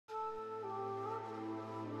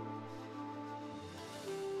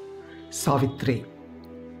Savitri,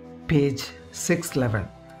 page 611.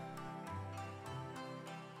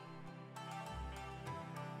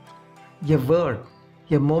 A word,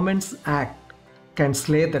 a moment's act can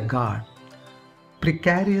slay the god.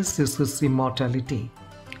 Precarious is his immortality.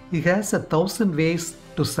 He has 1,000 ways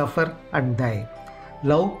to suffer and die.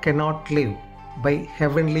 Love cannot live by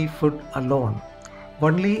heavenly food alone.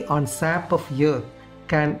 Only on sap of earth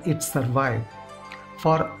can it survive.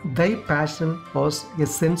 For thy passion was a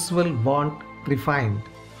sensual want refined,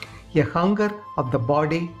 a hunger of the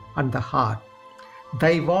body and the heart.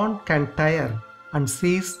 Thy want can tire and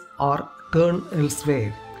cease or turn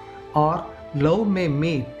elsewhere, or love may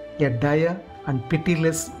meet a dire and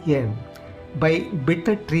pitiless end by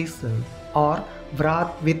bitter treason or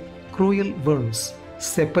wrath with cruel wounds,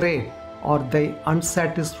 separate or thy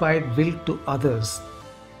unsatisfied will to others.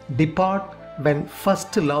 Depart when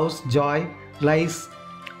first love's joy lies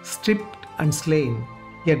stripped and slain.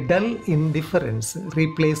 A dull indifference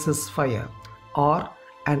replaces fire, or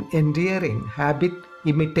an endearing habit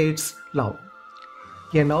imitates love.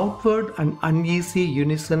 An outward and uneasy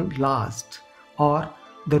unison lasts, or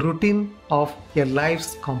the routine of a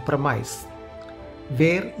life's compromise.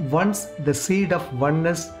 Where once the seed of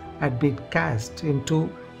oneness had been cast into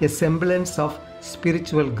a semblance of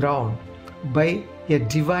spiritual ground by a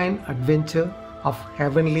divine adventure of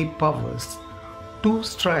heavenly powers, two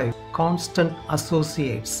strive constant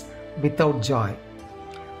associates without joy,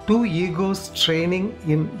 two egos training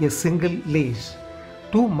in a single leash,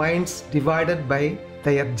 two minds divided by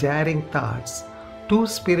their jarring thoughts, two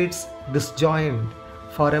spirits disjoined,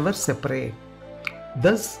 forever separate.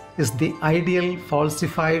 Thus is the ideal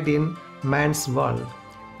falsified in man's world.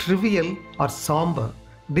 Trivial or somber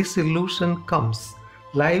disillusion comes.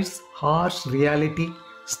 Life's harsh reality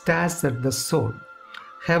stares at the soul.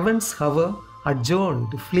 Heaven's hour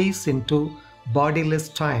adjourned flees into bodiless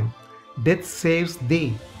time. Death saves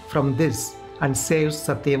thee from this and saves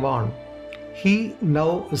Satyavan. He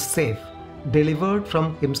now is safe, delivered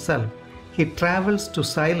from himself. He travels to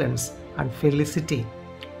silence and felicity.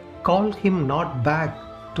 Call him not back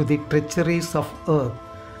to the treacheries of earth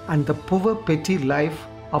and the poor petty life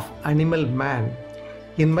of animal man.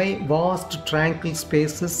 In my vast tranquil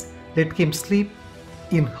spaces, let him sleep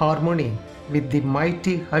in harmony with the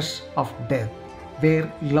mighty hush of death,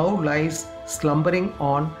 where love lies slumbering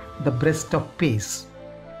on the breast of peace.